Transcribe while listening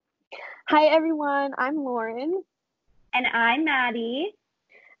Hi everyone, I'm Lauren, And I'm Maddie.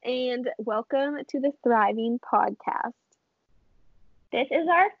 and welcome to the Thriving Podcast. This is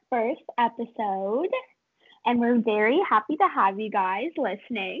our first episode, and we're very happy to have you guys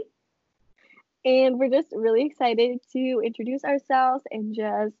listening. And we're just really excited to introduce ourselves and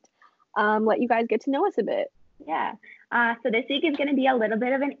just let you guys get to know us a bit. Yeah. So this week is going to be a little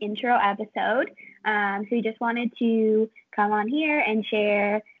bit of an intro episode. So we just wanted to come on here and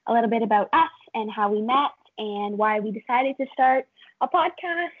share a little bit about us and how we met and why we decided to start a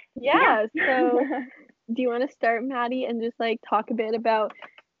podcast. Yeah. So do you want to start, Maddie, and just like talk a bit about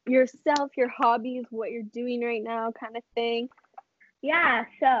yourself, your hobbies, what you're doing right now, kind of thing? Yeah.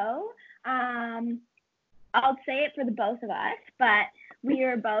 So I'll say it for the both of us, but we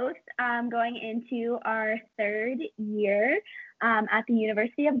are both going into our third year at the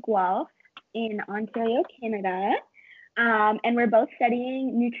University of Guelph in Ontario, Canada. And we're both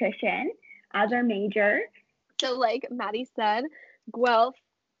studying nutrition as our major. So like Maddie said, Guelph,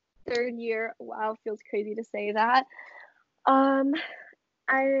 third year. Wow, feels crazy to say that. In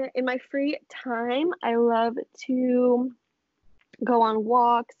my free time, I love to go on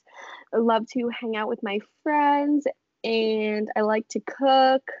walks. I love to hang out with my friends, and I like to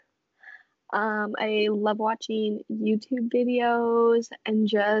cook. I love watching YouTube videos and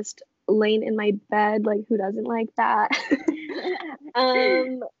just laying in my bed. Like, who doesn't like that?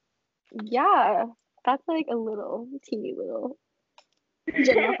 Yeah, that's like a little teeny little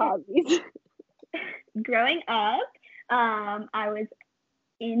general hobbies. Growing up, I was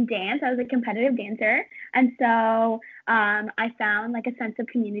in dance. I was a competitive dancer. And so I found like a sense of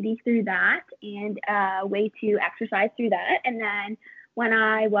community through that and a way to exercise through that. And then when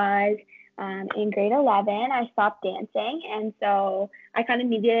I was in grade 11, I stopped dancing. And so I kind of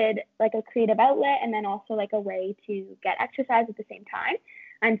needed like a creative outlet and then also like a way to get exercise at the same time.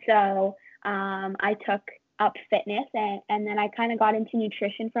 And so I took up fitness and then I kind of got into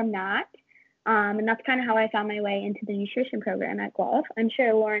nutrition from that. And that's kind of how I found my way into the nutrition program at Guelph. I'm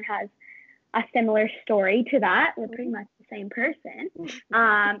sure Lauren has a similar story to that. We're pretty much the same person.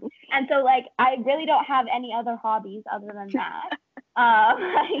 And so, like, I really don't have any other hobbies other than that.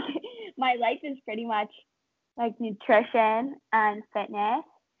 Like, my life is pretty much like nutrition and fitness.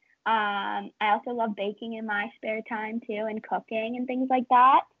 I also love baking in my spare time too, and cooking and things like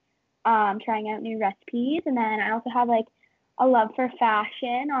that. Trying out new recipes, and then I also have like a love for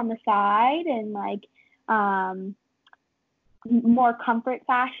fashion on the side and like more comfort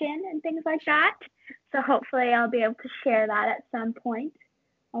fashion and things like that. So hopefully I'll be able to share that at some point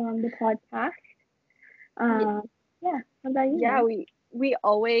along the podcast. Yeah. How about you? Yeah, we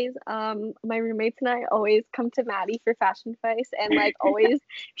always my roommates and I always come to Maddie for fashion advice and like always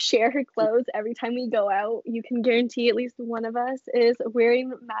share her clothes every time we go out. You can guarantee at least one of us is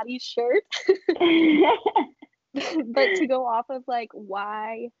wearing Maddie's shirt. But to go off of like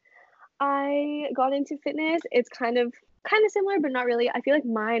why I got into fitness, it's kind of similar, but not really. I feel like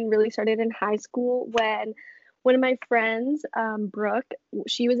mine really started in high school when one of my friends, Brooke,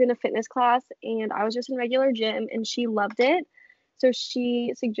 she was in a fitness class and I was just in regular gym and she loved it. So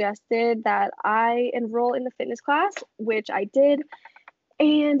she suggested that I enroll in the fitness class, which I did.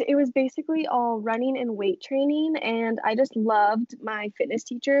 And it was basically all running and weight training. And I just loved my fitness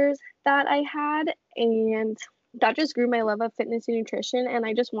teachers that I had. And that just grew my love of fitness and nutrition. And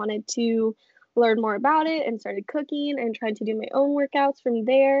I just wanted to learn more about it and started cooking and tried to do my own workouts from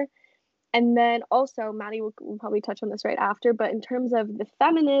there. And then also, Maddie will probably touch on this right after, but in terms of the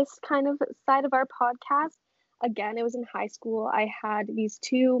feminist kind of side of our podcast, again, it was in high school. I had these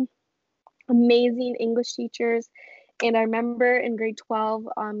two amazing English teachers. And I remember in grade 12,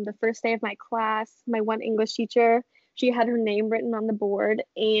 on the first day of my class, my one English teacher, she had her name written on the board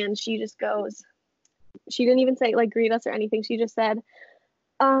and she just goes, she didn't even say like greet us or anything. She just said,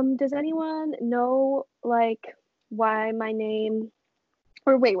 does anyone know like why my name,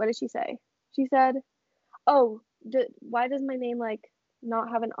 or wait, what did she say? She said, oh, why does my name like not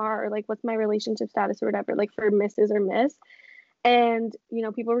have an R, or like what's my relationship status or whatever, like for Mrs. or Miss. And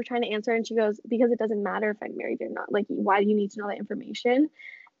people were trying to answer and she goes, because it doesn't matter if I'm married or not, like why do you need to know that information?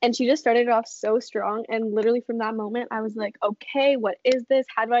 And she just started off so strong, and literally from that moment I was like, okay, what is this?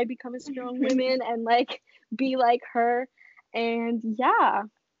 How do I become a strong woman and like be like her? And yeah.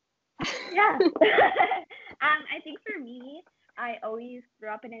 I think for me, I always grew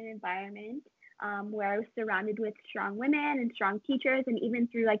up in an environment where I was surrounded with strong women and strong teachers, and even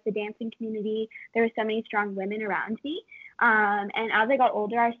through like the dancing community, there were so many strong women around me. And as I got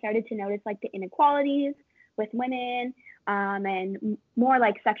older, I started to notice like the inequalities with women and more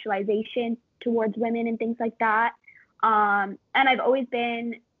like sexualization towards women and things like that. And I've always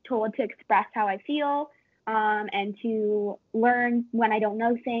been told to express how I feel, and to learn when I don't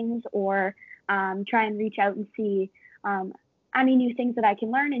know things, or try and reach out and see any new things that I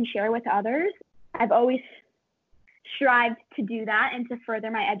can learn and share with others. I've always strived to do that and to further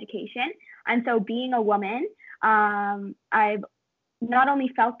my education. And so being a woman, I've not only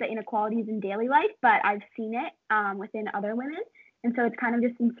felt the inequalities in daily life, but I've seen it within other women. And so it's kind of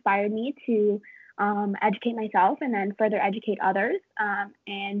just inspired me to educate myself and then further educate others,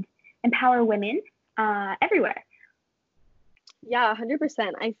 and empower women everywhere. Yeah,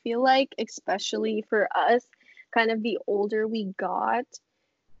 100%. I feel like, especially for us, kind of the older we got,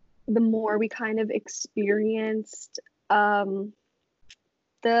 the more we kind of experienced the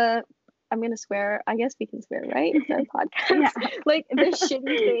I'm gonna swear. I guess we can swear, right? It's our podcast. Yeah. Like the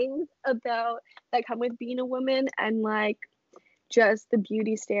shitty things about that come with being a woman, and like just the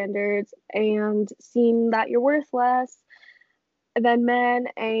beauty standards, and seeing that you're worth less than men,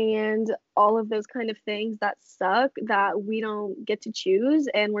 and all of those kind of things that suck, that we don't get to choose,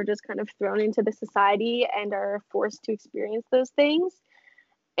 and we're just kind of thrown into the society and are forced to experience those things.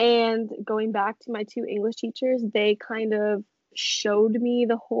 And going back to my two English teachers, they kind of showed me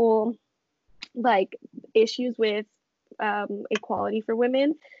the whole like issues with equality for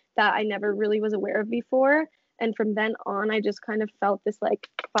women that I never really was aware of before. And from then on, I just kind of felt this like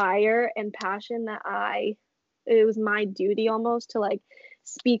fire and passion that it was my duty almost to like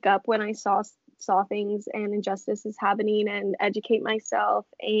speak up when I saw things and injustices happening and educate myself.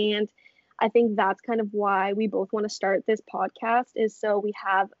 And I think that's kind of why we both want to start this podcast, is so we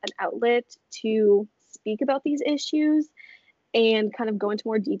have an outlet to speak about these issues and kind of go into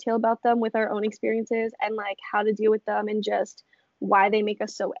more detail about them with our own experiences, and like how to deal with them, and just why they make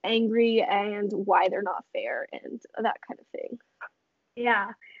us so angry and why they're not fair and that kind of thing.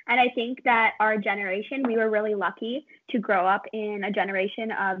 Yeah. And I think that our generation, we were really lucky to grow up in a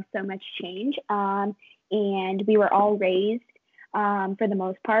generation of so much change. And we were all raised, for the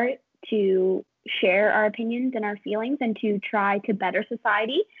most part, to share our opinions and our feelings and to try to better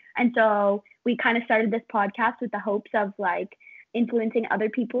society. And so we kind of started this podcast with the hopes of like influencing other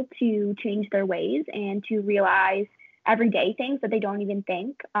people to change their ways and to realize everyday things that they don't even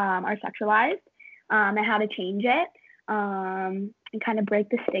think are sexualized, and how to change it, and kind of break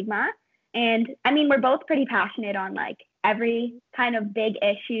the stigma. And I mean, we're both pretty passionate on like every kind of big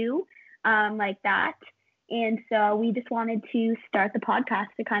issue like that. And so we just wanted to start the podcast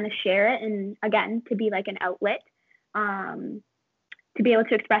to kind of share it, and again, to be like an outlet, to be able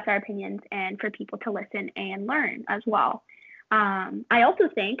to express our opinions and for people to listen and learn as well. I also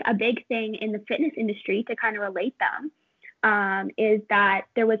think a big thing in the fitness industry, to kind of relate them, is that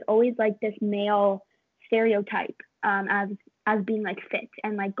there was always like this male stereotype as being like fit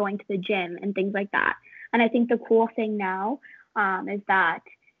and like going to the gym and things like that. And I think the cool thing now is that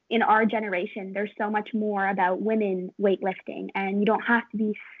in our generation, there's so much more about women weightlifting, and you don't have to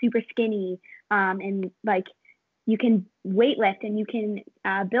be super skinny, and like you can weightlift and you can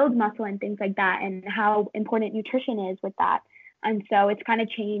build muscle and things like that, and how important nutrition is with that. And so it's kind of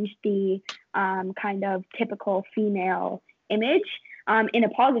changed the kind of typical female image in a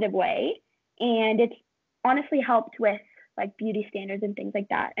positive way. And it's honestly helped with like beauty standards and things like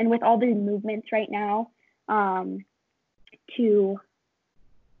that. And with all the movements right now to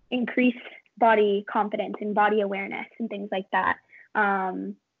increase body confidence and body awareness and things like that,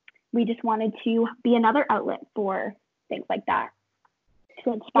 we just wanted to be another outlet for things like that,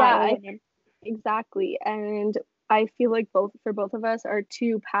 to inspire women. Exactly. And I feel like both of us, our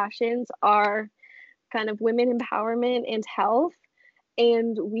two passions are kind of women empowerment and health.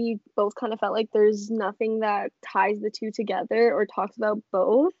 And we both kind of felt like there's nothing that ties the two together or talks about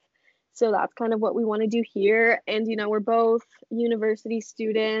both. So that's kind of what we want to do here. And, you know, we're both university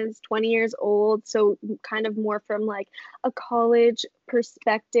students, 20 years old. So kind of more from like a college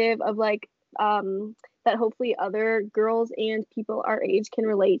perspective of like that hopefully other girls and people our age can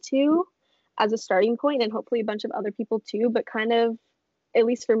relate to as a starting point, and hopefully a bunch of other people too. But kind of, at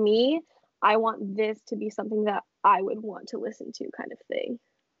least for me, I want this to be something that I would want to listen to, kind of thing.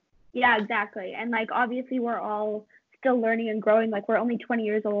 Yeah, exactly. And like, obviously we're all still learning and growing. Like, we're only 20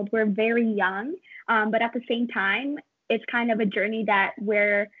 years old. We're very young. But at the same time, it's kind of a journey that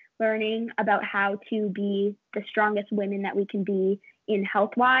we're learning about how to be the strongest women that we can be in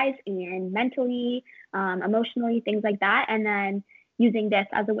health-wise and mentally, emotionally, things like that. And then using this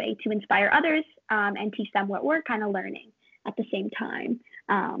as a way to inspire others and teach them what we're kind of learning at the same time.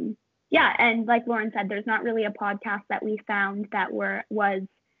 Yeah, and like Lauren said, there's not really a podcast that we found that was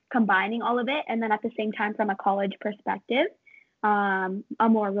combining all of it, and then at the same time, from a college perspective, a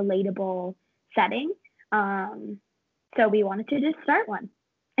more relatable setting. So we wanted to just start one.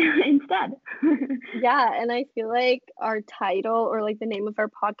 instead. Yeah, and I feel like our title or like the name of our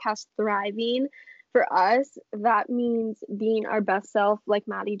podcast, Thriving, for us, that means being our best self, like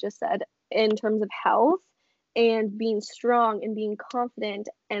Maddie just said, in terms of health and being strong and being confident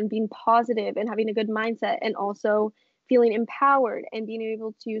and being positive and having a good mindset and also feeling empowered and being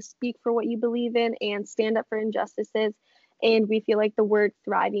able to speak for what you believe in and stand up for injustices. And we feel like the word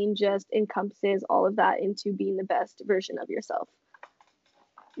thriving just encompasses all of that into being the best version of yourself.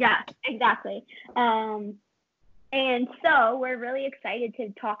 Yeah, exactly. And so we're really excited to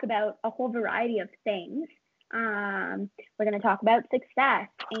talk about a whole variety of things. We're going to talk about success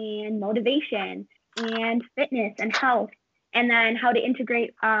and motivation and fitness and health, and then how to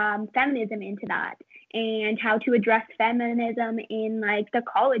integrate feminism into that, and how to address feminism in like the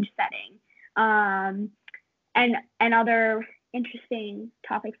college setting, and other interesting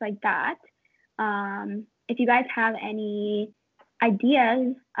topics like that. If you guys have any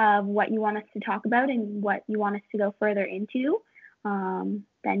ideas of what you want us to talk about and what you want us to go further into,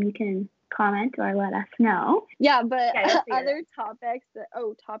 then you can comment or let us know. Yeah, but other topics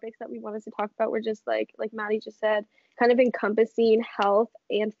that we wanted to talk about were just like Maddie just said, kind of encompassing health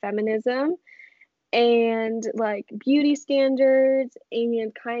and feminism and like beauty standards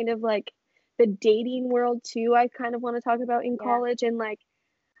and kind of like the dating world too. I kind of want to talk about in college, and like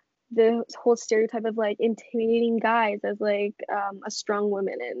the whole stereotype of like intimidating guys as like a strong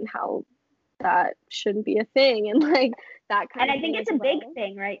woman and how that shouldn't be a thing, and like that kind and of I think thing it's a big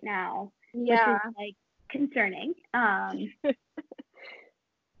thing right now, which is like concerning.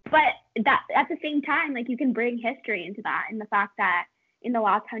 But that at the same time, like you can bring history into that, and the fact that in the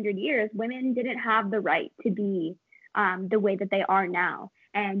last 100 years, women didn't have the right to be the way that they are now,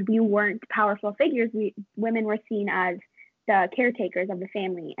 and we weren't powerful figures. Women were seen as the caretakers of the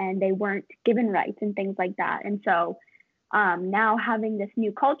family, and they weren't given rights and things like that. And so now having this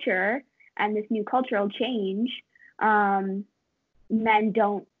new culture and this new cultural change, men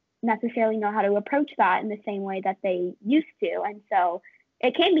don't necessarily know how to approach that in the same way that they used to. And so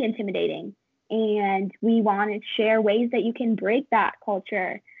it can be intimidating. And we want to share ways that you can break that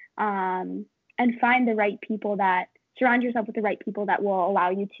culture, and find the right people surround yourself with the right people that will allow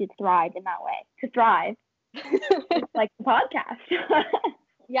you to thrive in that way. To thrive, like the podcast.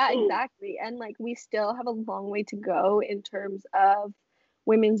 Yeah, exactly. And like we still have a long way to go in terms of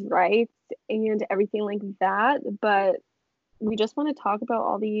women's rights and everything like that. But we just want to talk about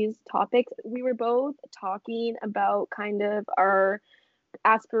all these topics. We were both talking about kind of our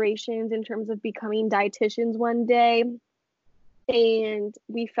aspirations in terms of becoming dietitians one day. And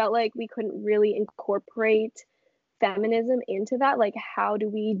we felt like we couldn't really incorporate feminism into that. Like, how do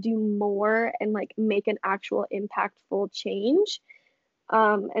we do more and like make an actual impactful change?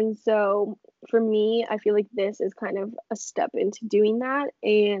 And so for me, I feel like this is kind of a step into doing that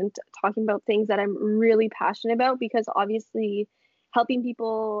and talking about things that I'm really passionate about, because obviously helping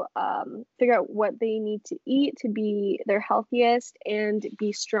people figure out what they need to eat to be their healthiest and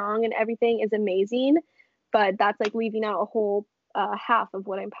be strong and everything is amazing. But that's like leaving out a whole half of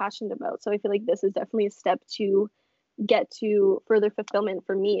what I'm passionate about. So I feel like this is definitely a step to get to further fulfillment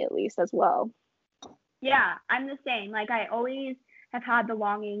for me, at least, as well. Yeah, I'm the same. Like I always have had the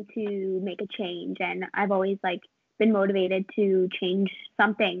longing to make a change, and I've always like been motivated to change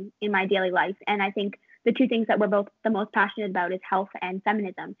something in my daily life. And I think the two things that we're both the most passionate about is health and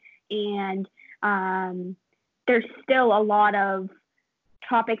feminism. And there's still a lot of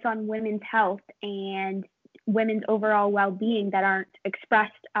topics on women's health and women's overall well-being that aren't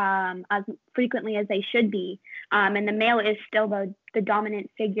expressed as frequently as they should be. And the male is still the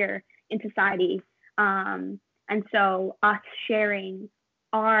dominant figure in society. And so us sharing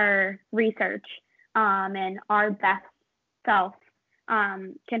our research and our best self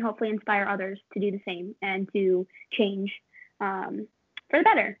can hopefully inspire others to do the same and to change for the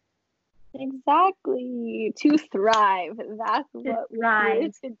better. Exactly. To thrive. That's what we're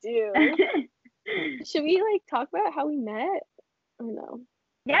here to do. Should we like talk about how we met? Or no?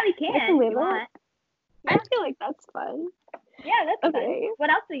 Yeah, we can. If you want. I feel like that's fun. Yeah, that's okay. Fun. What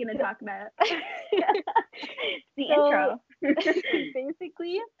else are we going to talk about? The intro.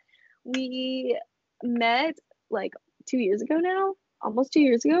 Basically, we met like 2 years ago now. Almost 2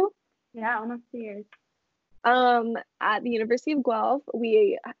 years ago. Yeah, almost 2 years. At the University of Guelph.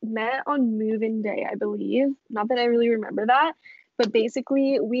 We met on move-in day, I believe. Not that I really remember that. But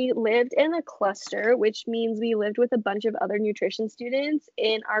basically, we lived in a cluster, which means we lived with a bunch of other nutrition students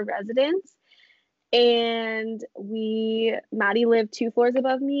in our residence. And Maddie lived 2 floors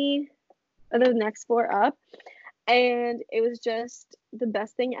above me, or the next floor up. And it was just the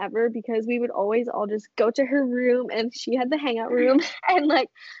best thing ever because we would always all just go to her room and she had the hangout room and like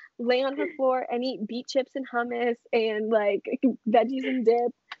lay on her floor and eat beet chips and hummus and like veggies and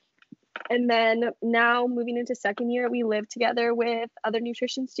dip. And then now moving into second year, we live together with other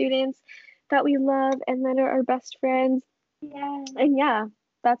nutrition students that we love and that are our best friends. Yeah. And yeah,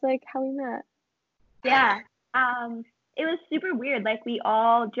 that's like how we met. Yeah. It was super weird. Like we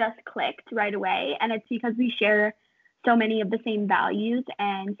all just clicked right away, and it's because we share so many of the same values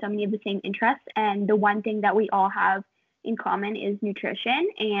and so many of the same interests. And the one thing that we all have in common is nutrition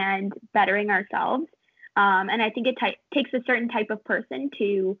and bettering ourselves. And I think it takes a certain type of person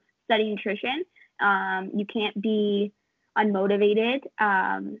to study nutrition. You can't be unmotivated,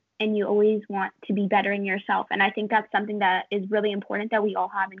 and you always want to be bettering yourself. And I think that's something that is really important that we all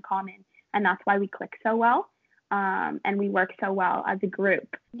have in common. And that's why we click so well, and we work so well as a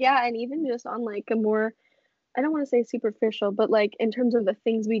group. Yeah, and even just on like a more, I don't want to say superficial, but like in terms of the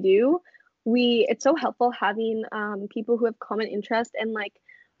things we do, it's so helpful having people who have common interest and like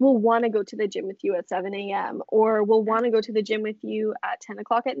will want to go to the gym with you at 7 a.m. or will want to go to the gym with you at 10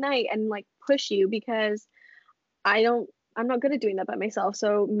 o'clock at night and like push you because I'm not good at doing that by myself.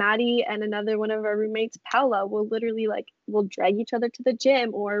 So Maddie and another one of our roommates, Paula, will literally like will drag each other to the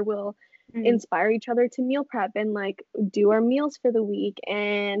gym or will inspire each other to meal prep and like do our meals for the week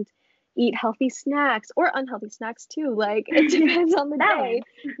and eat healthy snacks or unhealthy snacks too. Like it depends on the day.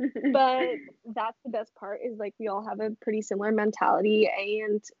 But that's the best part is like we all have a pretty similar mentality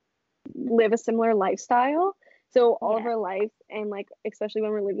and live a similar lifestyle. So all of our life and like especially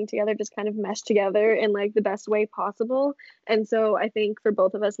when we're living together just kind of mesh together in like the best way possible. And so I think for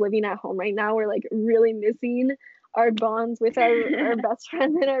both of us living at home right now, we're like really missing our bonds with our best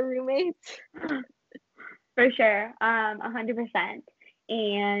friends and our roommates. For sure, 100%.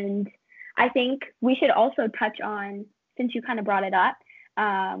 And I think we should also touch on, since you kind of brought it up,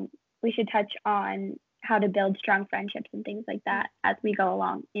 we should touch on how to build strong friendships and things like that as we go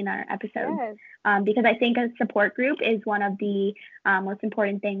along in our episodes. Yes. Because I think a support group is one of the most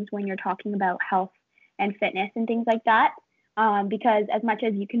important things when you're talking about health and fitness and things like that. Because as much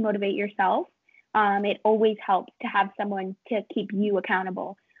as you can motivate yourself, it always helps to have someone to keep you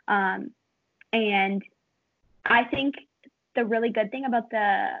accountable. And I think the really good thing about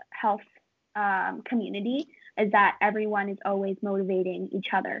the health community is that everyone is always motivating each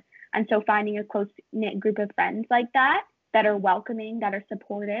other. And so finding a close-knit group of friends like that are welcoming, that are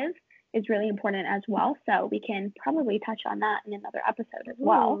supportive, is really important as well. So we can probably touch on that in another episode as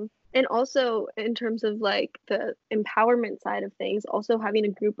well. And also in terms of like the empowerment side of things, also having a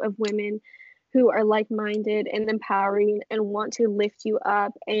group of women who are like-minded and empowering and want to lift you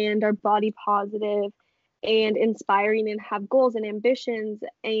up and are body positive and inspiring and have goals and ambitions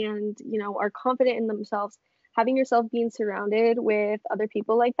and, you know, are confident in themselves. Having yourself being surrounded with other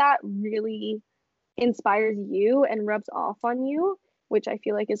people like that really inspires you and rubs off on you, which I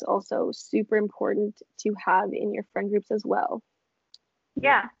feel like is also super important to have in your friend groups as well.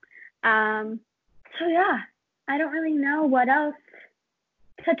 Yeah. So yeah, I don't really know what else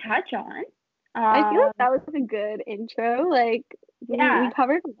to touch on. I feel like that was a good intro. Like we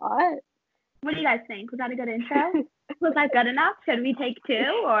covered a lot. What do you guys think? Was that a good intro? Was that good enough? Should we take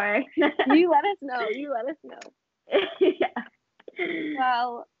two or? You let us know. Yeah.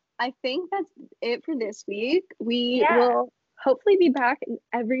 Well, I think that's it for this week. We will hopefully be back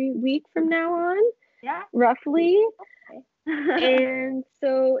every week from now on. Yeah. Roughly. Okay. And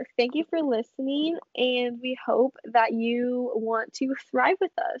so thank you for listening, and we hope that you want to thrive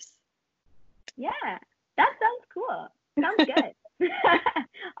with us. Yeah, that sounds cool. Sounds good.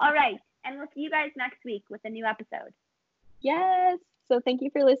 All right. And we'll see you guys next week with a new episode. Yes. So thank you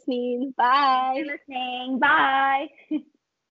for listening. Bye. Thanks for listening. Bye.